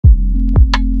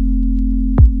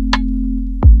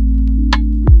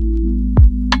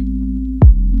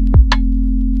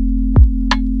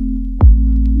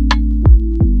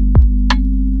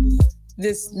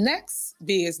This next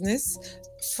business,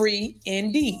 free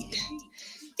indeed.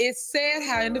 It's sad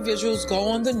how individuals go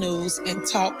on the news and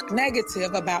talk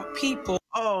negative about people.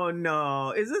 Oh no.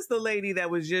 Is this the lady that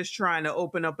was just trying to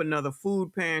open up another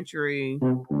food pantry?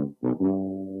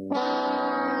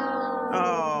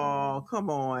 Oh, come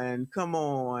on. Come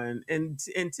on. And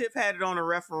Tiff had it on a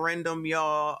referendum,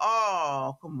 y'all.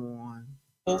 Oh, come on.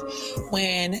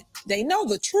 When they know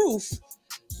the truth,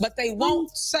 but they won't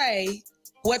say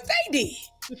what they did.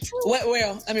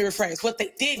 Well, let me rephrase, what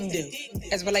they didn't do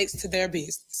as relates to their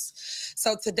business.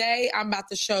 So today I'm about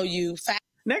to show you facts.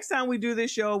 Next time we do this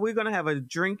show, we're going to have a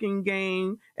drinking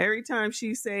game. Every time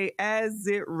she say, as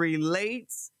it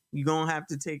relates, you're going to have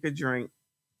to take a drink.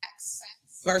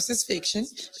 Versus fiction,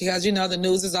 because you know the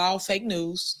news is all fake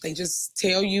news. They just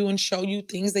tell you and show you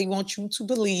things they want you to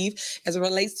believe as it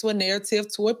relates to a narrative,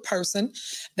 to a person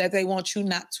that they want you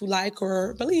not to like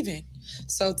or believe in.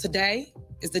 So today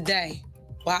is the day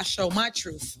where I show my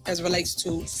truth as it relates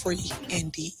to free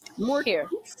indeed. More here,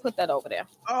 put that over there.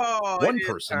 Oh, one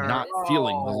person not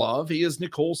feeling the love is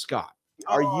Nicole Scott.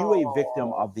 Are you a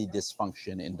victim of the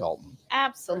dysfunction in Dalton?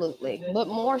 Absolutely, but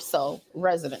more so,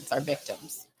 residents are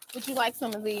victims. Would you like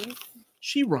some of these?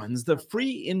 She runs the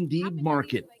Free Indeed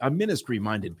Market, a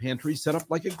ministry-minded pantry set up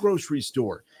like a grocery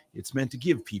store. It's meant to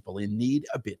give people in need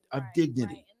a bit of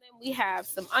dignity. And then we have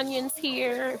some onions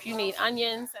here, if you need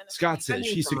onions. Scott says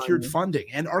she secured funding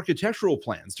and architectural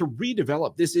plans to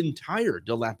redevelop this entire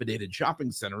dilapidated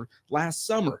shopping center last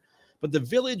summer. But the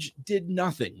village did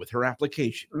nothing with her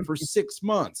application for 6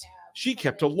 months. She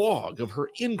kept a log of her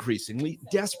increasingly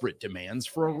desperate demands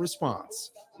for a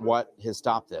response. What has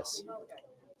stopped this?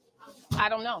 I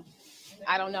don't know.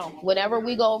 Whenever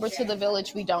we go over to the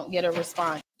village, we don't get a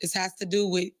response. This has to do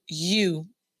with you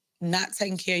not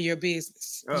taking care of your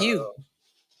business. You.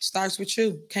 Starts with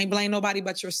you. Can't blame nobody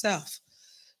but yourself.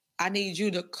 I need you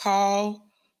to call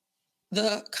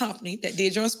the company that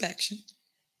did your inspection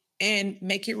and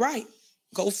make it right.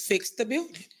 Go fix the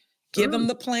building. Give them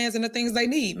the plans and the things they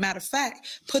need. Matter of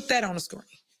fact, put that on the screen.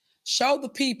 Show the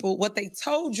people what they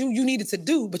told you you needed to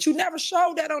do, but you never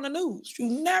showed that on the news. You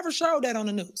never showed that on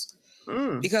the news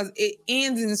because it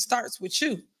ends and starts with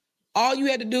you. All you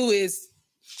had to do is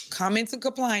come into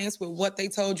compliance with what they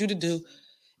told you to do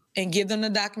and give them the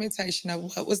documentation of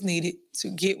what was needed to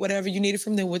get whatever you needed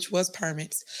from them, which was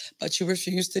permits, but you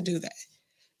refused to do that.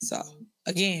 So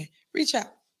again, reach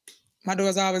out. My door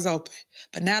is always open.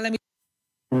 But now let me...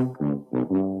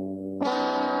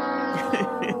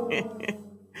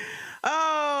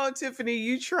 Oh, Tiffany,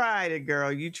 you tried it,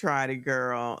 girl. You tried it,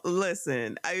 girl.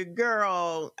 Listen,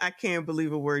 girl, I can't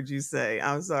believe a word you say.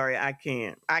 I'm sorry, I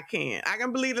can't. I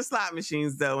can believe the slot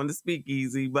machines, though, and the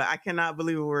speakeasy, but I cannot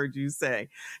believe a word you say.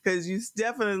 Because you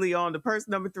definitely on the person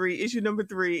number 3, issue number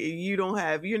 3, and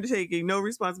you're taking no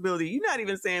responsibility. You're not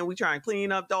even saying we try and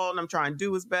clean up Dalton. I'm trying to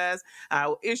do what's best. I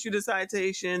will issue the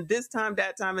citation this time,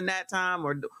 that time, and that time.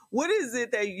 Or what is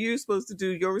it that you're supposed to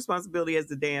do? Your responsibility as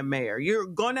the damn mayor. You're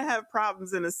going to have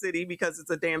problems in a city because it's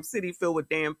a damn city filled with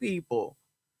damn people.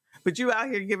 But you out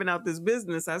here giving out this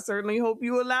business. I certainly hope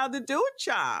you allowed to do it,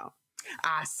 child.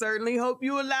 I certainly hope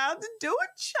you allowed to do it,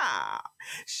 child.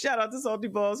 Shout out to Salty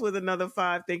Balls with another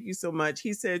 5. Thank you so much.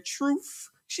 He said truth.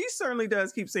 She certainly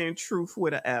does keep saying truth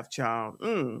with an F, child.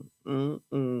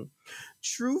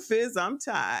 Truth is I'm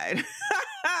tired.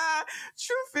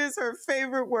 Truth is her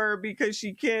favorite word because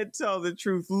she can't tell the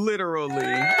truth literally.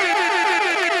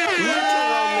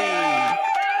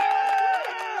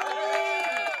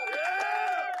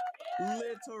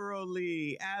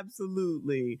 Literally,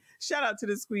 absolutely. Shout out to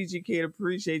the Squeegee Kid.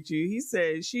 Appreciate you. He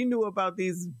says she knew about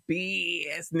these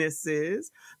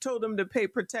businesses, told them to pay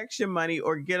protection money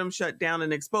or get them shut down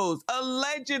and exposed.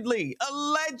 Allegedly.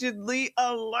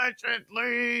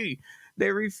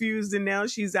 They refused and now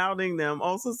she's outing them.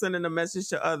 Also sending a message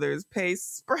to others. Pay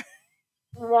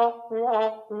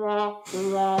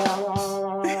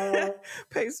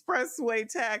expressway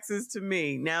taxes to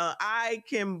me. Now, I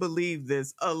can believe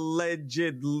this,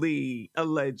 allegedly.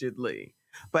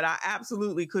 But I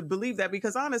absolutely could believe that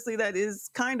because honestly, that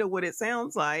is kind of what it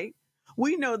sounds like.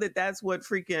 We know that that's what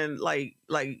freaking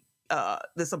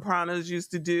the Sopranos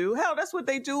used to do. Hell, that's what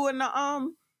they do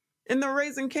in the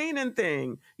Raising Kanan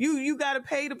thing. You got to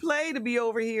pay to play to be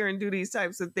over here and do these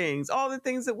types of things. All the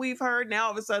things that we've heard, now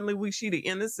all of a sudden she the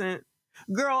innocent.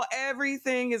 Girl,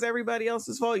 everything is everybody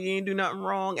else's fault. You ain't do nothing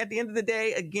wrong. At the end of the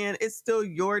day, again, it's still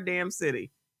your damn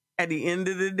city. At the end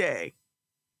of the day,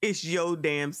 it's your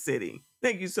damn city.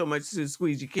 Thank you so much to the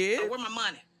Squeegee Kid. Where my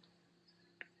money?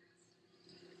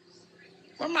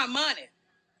 Where my money?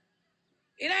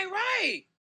 It ain't right.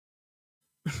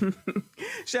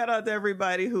 Shout out to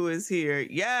everybody who is here.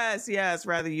 Yes,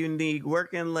 rather unique.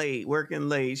 Working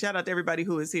late. Shout out to everybody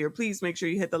who is here. Please make sure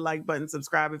you hit the like button,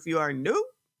 subscribe if you are new.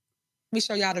 Let me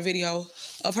show y'all the video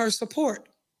of her support.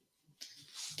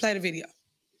 Play the video.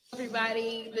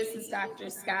 Everybody, this is Dr.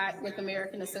 Scott with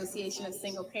American Association of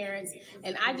Single Parents,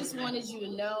 and I just wanted you to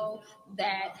know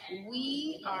that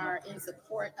we are in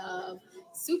support of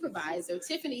Supervisor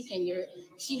Tiffany Henyard.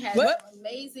 She has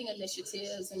amazing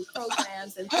initiatives and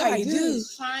programs and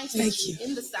things trying to be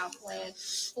in the Southland.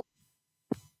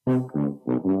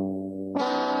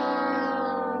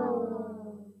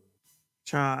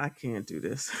 Child, I can't do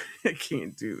this. I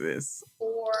can't do this.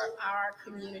 For our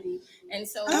community. And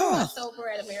so us over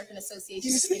at American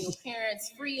Association of Single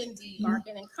Parents, free and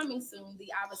debarking, and coming soon,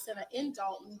 the Ava Center in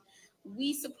Dalton,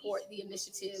 we support the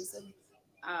initiatives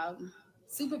of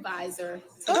Supervisor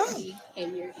Tiffany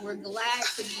Henyard. We're glad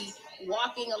to be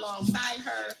walking alongside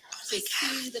her to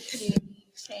see the community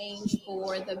change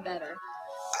for the better.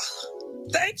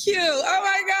 Thank you. Oh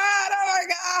my God.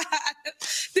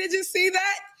 Did you see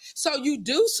that? So you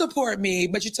do support me,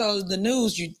 but you told the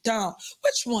news you don't.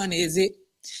 Which one is it?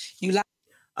 You like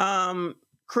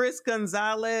Chris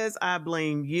Gonzalez, I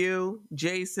blame you.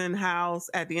 Jason House,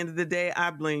 at the end of the day,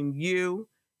 I blame you.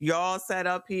 Y'all sat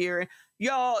up here.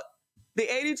 Y'all, the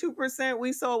 82%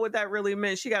 we saw what that really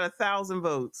meant. She got 1,000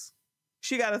 votes.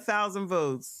 She got 1,000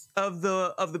 votes of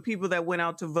the people that went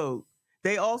out to vote.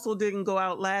 They also didn't go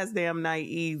out last damn night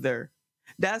either.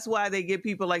 That's why they get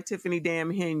people like Tiffany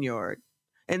damn Henyard.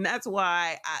 And that's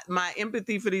why my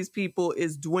empathy for these people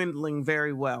is dwindling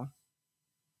very well.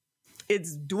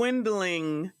 It's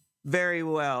dwindling very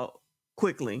well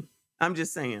quickly. I'm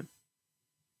just saying.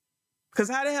 Because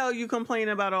how the hell you complain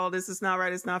about all this? It's not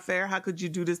right. It's not fair. How could you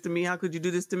do this to me? How could you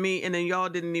do this to me? And then y'all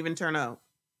didn't even turn out.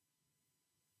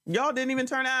 Y'all didn't even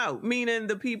turn out, meaning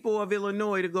the people of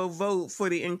Illinois to go vote for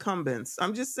the incumbents.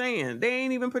 I'm just saying, they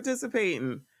ain't even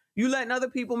participating. You letting other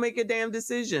people make your damn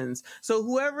decisions. So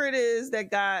whoever it is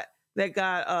that got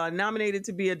nominated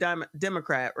to be a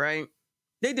Democrat, right?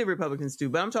 They did Republicans too,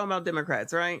 but I'm talking about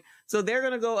Democrats, right? So they're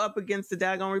going to go up against the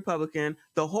daggone Republican.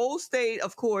 The whole state,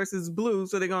 of course, is blue.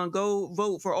 So they're going to go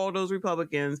vote for all those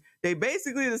Republicans. They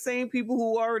basically the same people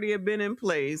who already have been in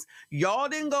place. Y'all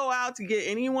didn't go out to get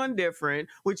anyone different,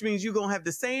 which means you're going to have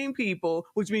the same people,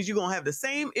 which means you're going to have the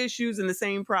same issues and the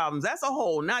same problems. That's a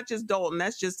whole, not just Dalton.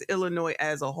 That's just Illinois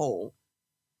as a whole.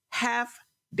 Half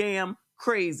damn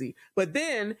crazy. But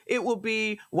then it will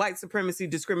be white supremacy,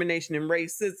 discrimination, and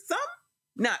racism.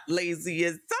 Not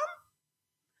lazyism.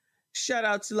 Shout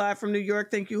out to Live from New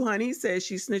York. Thank you, honey. Says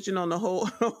she's snitching on the whole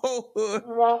hood.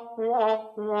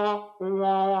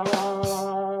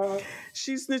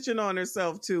 She's snitching on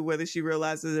herself too, whether she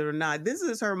realizes it or not. This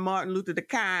is her Martin Luther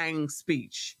King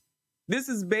speech. This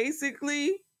is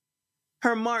basically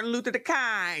her Martin Luther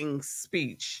King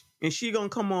speech. And she gonna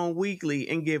come on weekly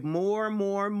and give more and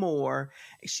more and more.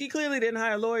 She clearly didn't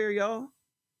hire a lawyer, y'all.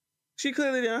 She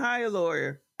clearly didn't hire a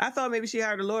lawyer. I thought maybe she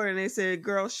hired a lawyer and they said,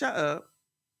 girl, shut up.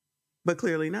 But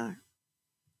clearly not.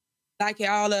 Like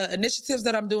all the initiatives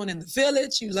that I'm doing in the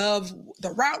village. You love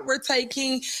the route we're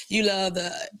taking. You love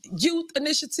the youth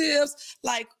initiatives.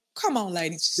 Like, come on,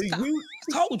 ladies. Stop. I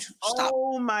told you. Stop.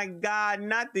 Oh, my God.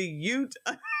 Not the youth.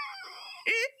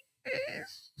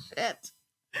 Shit.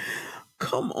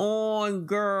 Come on,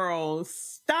 girl.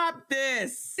 Stop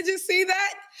this. Did you see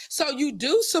that? So you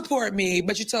do support me,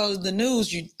 but you told the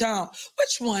news you don't.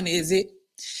 Which one is it?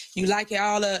 You like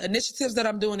all the initiatives that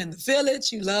I'm doing in the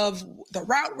village. You love the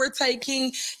route we're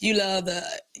taking. You love the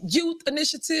youth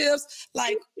initiatives.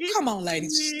 Like, come on,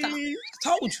 ladies. Stop. I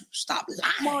told you. Stop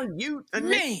lying. Come on, youth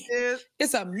initiatives. Man,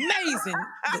 it's amazing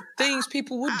the things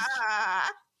people would do.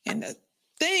 And the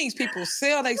things people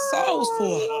sell their souls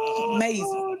for.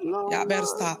 Amazing. Y'all better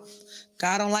stop.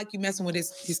 God don't like you messing with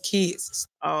his kids.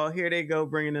 Oh, here they go,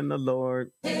 bringing in the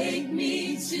Lord. Take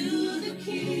me to the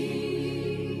King.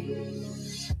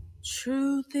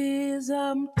 Truth is,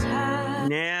 I'm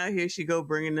tired. Now here she go,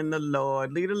 bringing in the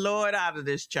Lord. Leave the Lord out of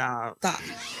this child. Stop.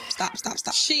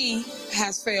 She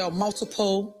has failed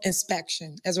multiple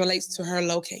inspections as relates to her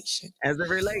location. As it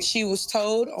relates. She was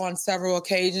told on several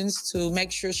occasions to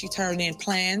make sure she turned in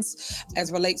plans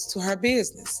as relates to her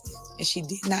business. And she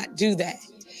did not do that.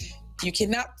 You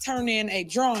cannot turn in a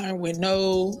drawing with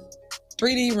no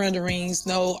 3D renderings,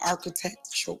 no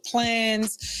architectural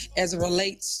plans as it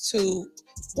relates to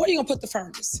where are you going to put the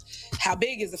furnace? How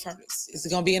big is the furnace? Is it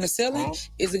going to be in the ceiling?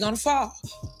 Is it going to fall?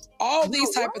 All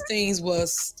these type of things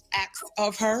was asked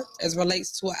of her as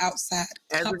relates to an outside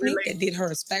company that did her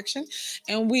inspection.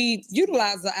 And we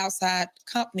utilized the outside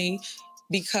company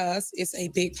because it's a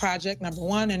big project, number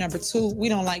one. And number two, we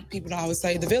don't like people to always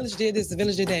say, the village did this, the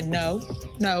village did that. No,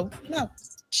 no, no.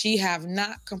 She have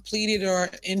not completed or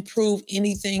improved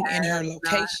anything in her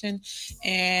location.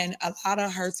 And a lot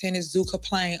of her tenants do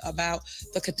complain about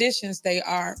the conditions they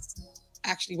are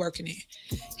actually working in.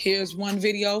 Here's one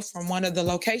video from one of the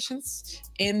locations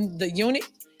in the unit.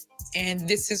 And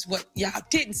this is what y'all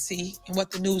didn't see and what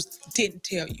the news didn't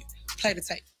tell you. Play the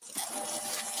tape.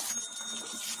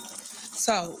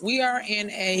 So we are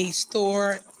in a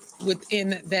store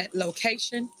within that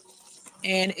location,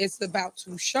 and it's about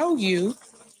to show you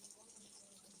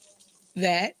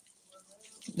that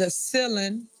the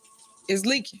ceiling is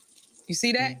leaking. You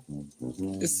see that?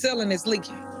 The ceiling is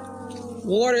leaking.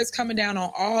 Water is coming down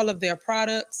on all of their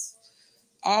products.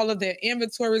 All of their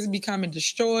inventory is becoming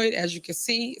destroyed. As you can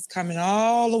see, it's coming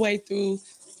all the way through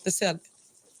the ceiling.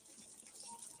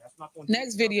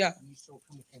 Next video.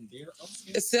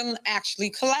 The ceiling actually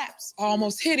collapsed,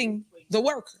 almost hitting the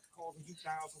worker.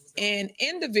 And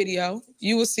in the video,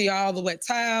 you will see all the wet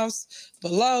tiles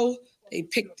below. They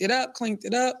picked it up, cleaned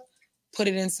it up, put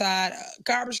it inside a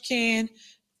garbage can.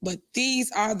 But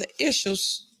these are the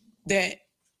issues that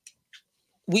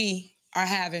we are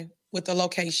having with the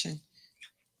location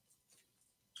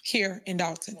here in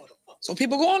Dalton. So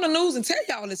people go on the news and tell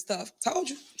y'all this stuff. Told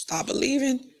you, stop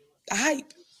believing the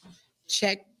hype.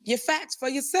 Check your facts for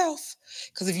yourself.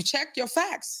 Because if you check your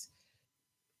facts.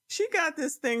 She got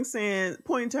this thing saying,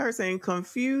 pointing to her saying,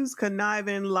 confused,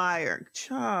 conniving liar.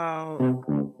 Child.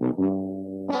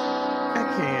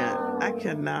 I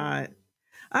cannot.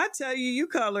 I tell you, you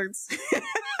coloreds.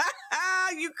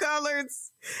 You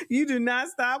coloreds. You do not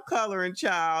stop coloring,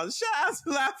 child. Shout out to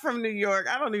Live from New York.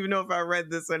 I don't even know if I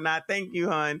read this or not. Thank you,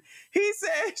 hon. He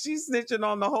said she's snitching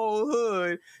on the whole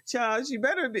hood. Child, she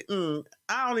better be.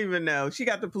 I don't even know. She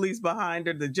got the police behind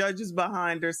her, the judges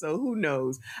behind her, so who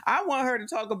knows? I want her to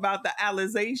talk about the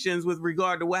allegations with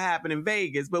regard to what happened in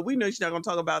Vegas, but we know she's not going to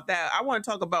talk about that. I want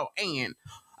to talk about Ann.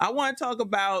 I want to talk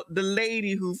about the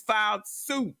lady who filed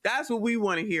suit. That's what we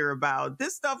want to hear about.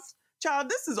 This stuff, child,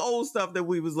 this is old stuff that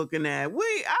we was looking at.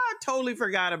 I totally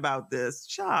forgot about this,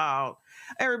 child.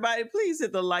 Everybody, please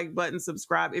hit the like button,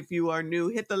 subscribe if you are new.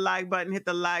 Hit the like button, hit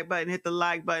the like button, hit the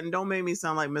like button. Don't make me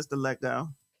sound like Mr. Let Go.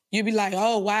 You'd be like,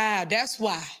 oh, wow, that's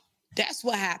why. That's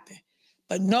what happened.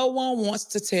 But no one wants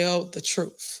to tell the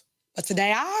truth. But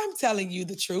today I'm telling you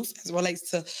the truth as it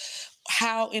relates to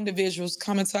how individuals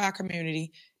come into our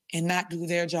community and not do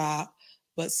their job,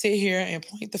 but sit here and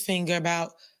point the finger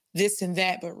about this and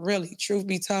that. But really, truth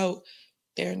be told,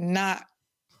 they're not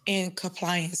in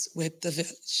compliance with the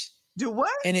village. Do what?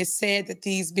 And it's said that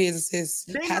these businesses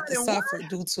have to suffer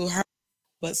due to her.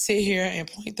 But sit here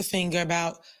and point the finger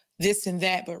about this and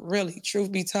that. But really, truth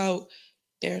be told,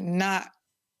 they're not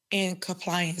in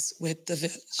compliance with the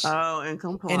village. Oh, in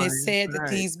compliance. And it's said that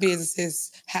these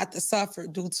businesses have to suffer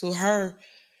due to her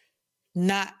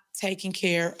not taking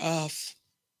care of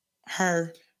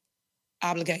her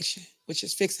obligation, which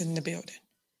is fixing the building.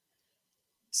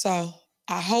 So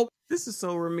I hope. This is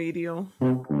so remedial.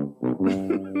 This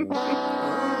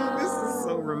is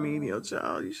so remedial,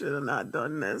 child. You should have not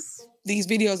done this. These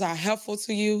videos are helpful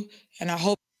to you, and I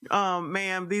hope.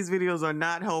 Ma'am, these videos are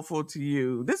not helpful to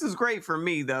you. This is great for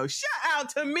me, though. Shout out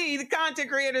to me, the content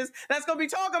creators that's going to be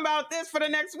talking about this for the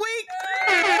next week.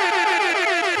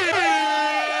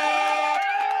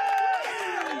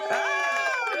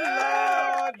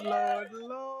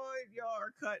 Lord, y'all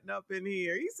are cutting up in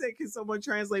here. He said, can someone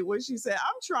translate what she said?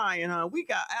 I'm trying, huh? We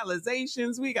got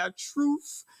allegations. We got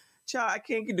truth. Child, I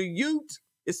can't get the youth.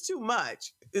 It's too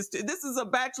much. This is a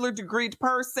bachelor degreed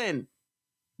person.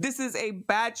 This is a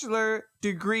bachelor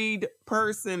degreed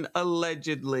person,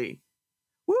 allegedly.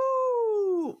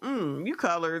 Woo! You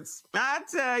colors. I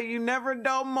tell you, never a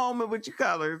dull moment with you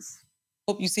colors.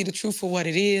 Hope you see the truth for what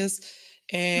it is.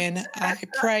 And I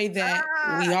pray that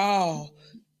we all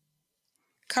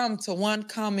come to one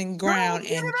common ground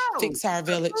and fix our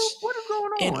village. What is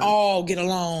going on? And all get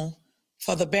along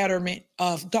for the betterment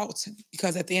of Dalton.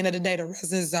 Because at the end of the day, the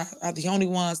residents are the only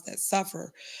ones that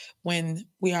suffer when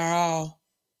we are all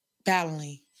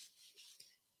battling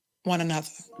one another.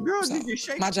 Girl, so did you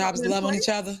shake my job is to love on place? each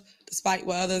other, despite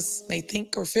what others may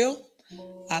think or feel.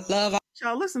 I love.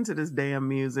 Y'all listen to this damn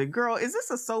music. Girl, is this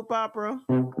a soap opera?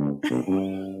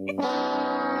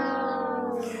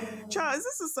 Child, is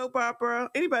this a soap opera?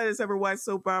 Anybody that's ever watched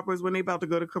soap operas when they about to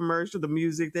go to commercial, the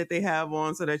music that they have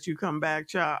on so that you come back,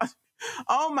 child.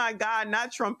 Oh my God,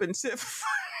 not Trump and Tiff.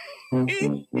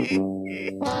 Shit.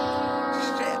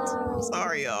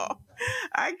 Sorry, y'all.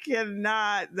 I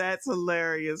cannot. That's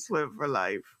hilarious. Flip for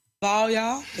life. all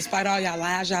y'all, despite all y'all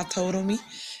lies y'all told on me.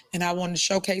 And I wanted to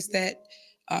showcase that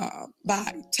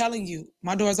by telling you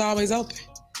my door is always open,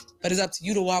 but it's up to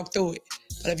you to walk through it.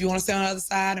 But if you want to stay on the other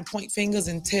side and point fingers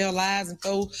and tell lies and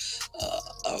throw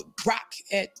a rock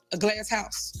at a glass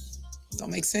house, don't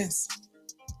make sense.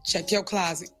 Check your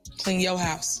closet, clean your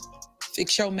house,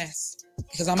 fix your mess,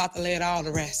 because I'm about to lay it all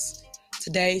to rest.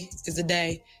 Today is the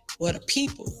day where the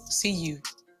people see you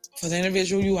for the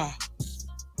individual you are.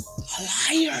 A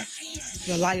liar.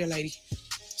 You're a liar, lady.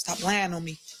 Stop lying on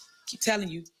me. Keep telling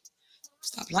you.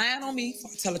 Stop lying on me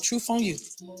before I tell the truth on you.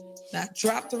 Now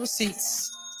drop the receipts.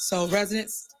 So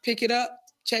residents, pick it up,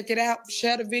 check it out,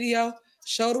 share the video,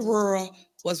 show the world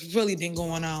what's really been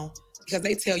going on. Because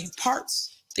they tell you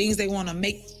parts, things they want to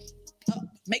make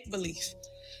believe.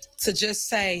 To just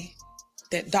say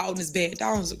that Dalton is bad.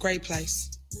 Dalton's a great place.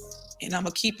 And I'm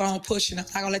going to keep on pushing. I'm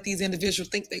not going to let these individuals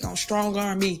think they're going to strong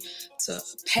arm me to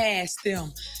pass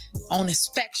them on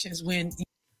inspections when...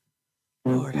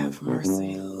 Lord have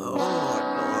mercy.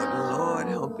 Lord,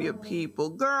 help your people.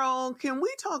 Girl, can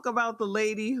we talk about the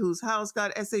lady whose house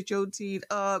got SHOT'd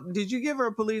up? Did you give her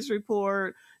a police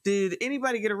report? Did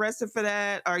anybody get arrested for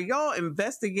that? Are y'all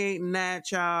investigating that,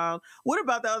 child? What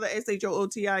about the other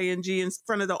SHOTING in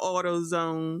front of the auto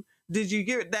zone? Did you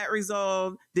get that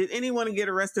resolved? Did anyone get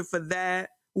arrested for that?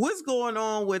 What's going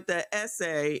on with the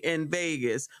essay in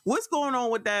Vegas? What's going on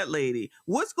with that lady?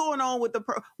 What's going on with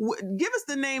give us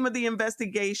the name of the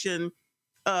investigation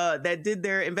that did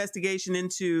their investigation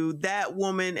into that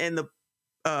woman and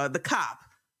the cop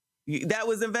that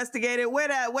was investigated. Where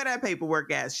that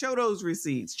paperwork at? Show those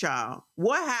receipts, child.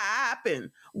 What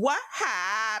happened? What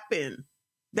happened?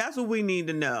 That's what we need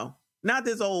to know. Not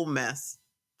this old mess.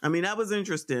 I mean, that was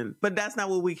interesting, but that's not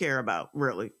what we care about,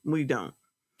 really. We don't.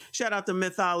 Shout out to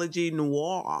Mythology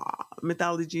Noir.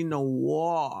 Mythology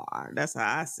Noir. That's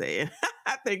how I say it.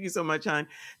 Thank you so much, hon.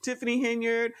 Tiffany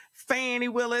Henyard, Fannie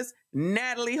Willis,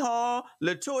 Natalie Hall,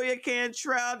 Latoya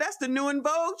Cantrell. That's the new in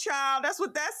vogue, child. That's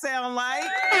what that sound like.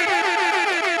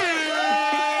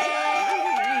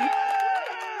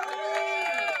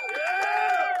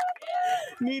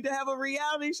 Need to have a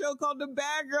reality show called The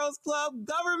Bad Girls Club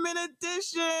Government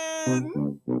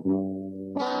Edition.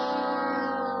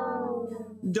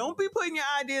 Don't be putting your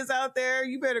ideas out there.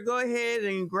 You better go ahead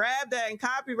and grab that and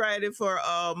copyright it for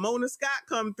Mona Scott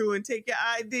come through and take your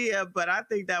idea. But I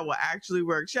think that will actually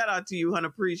work. Shout out to you, hun.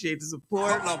 Appreciate the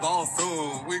support. From the ball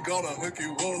soon, we gonna hook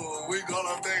you up. We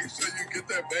gonna make sure you get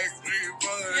that backstreet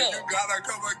fun. Yeah. You got a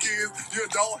couple of kids, you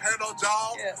don't have no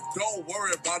job. Yeah. Don't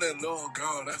worry about it, little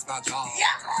girl. That's my job.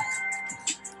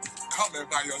 Yeah. Coming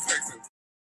by your Texas.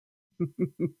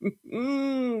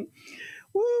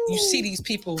 You see these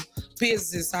people,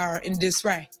 businesses are in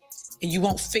disarray, and you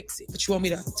won't fix it, but you want me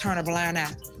to turn a blind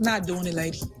eye. I'm not doing it,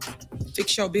 lady.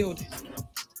 Fix your building.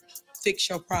 Fix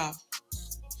your problem.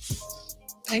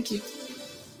 Thank you.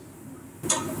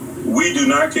 We do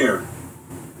not care